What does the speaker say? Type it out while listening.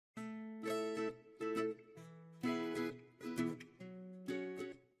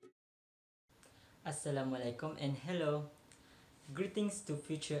Assalamualaikum and hello. Greetings to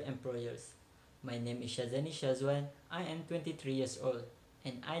future employers. My name is Syazwan. I am 23 years old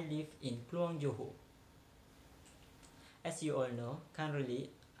and I live in Kluang Johor. As you all know,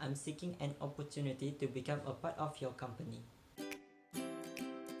 currently I'm seeking an opportunity to become a part of your company.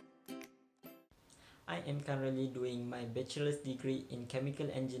 I am currently doing my bachelor's degree in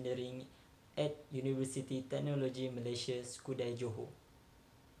chemical engineering at University Technology Malaysia, Skudai Johor.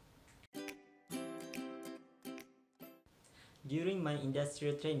 During my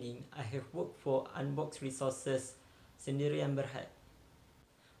industrial training, I have worked for Unbox Resources Sendirian Berhad.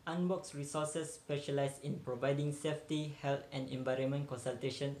 Unbox Resources specialize in providing safety, health and environment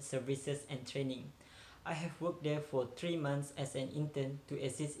consultation services and training. I have worked there for 3 months as an intern to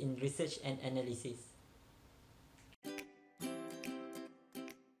assist in research and analysis.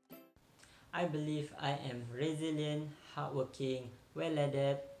 I believe I am resilient, hardworking,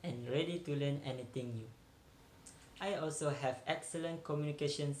 well-adapted and ready to learn anything new. I also have excellent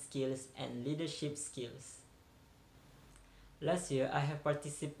communication skills and leadership skills. Last year, I have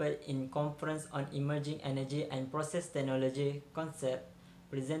participated in conference on emerging energy and process technology concept,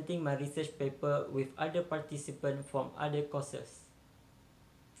 presenting my research paper with other participants from other courses.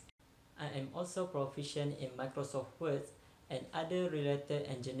 I am also proficient in Microsoft Word and other related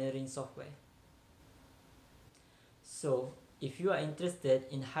engineering software. So, if you are interested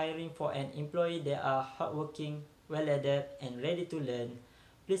in hiring for an employee that are hardworking, well-adapted and ready to learn,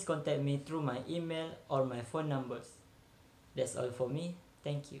 please contact me through my email or my phone numbers. That's all for me.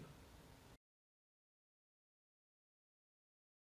 Thank you.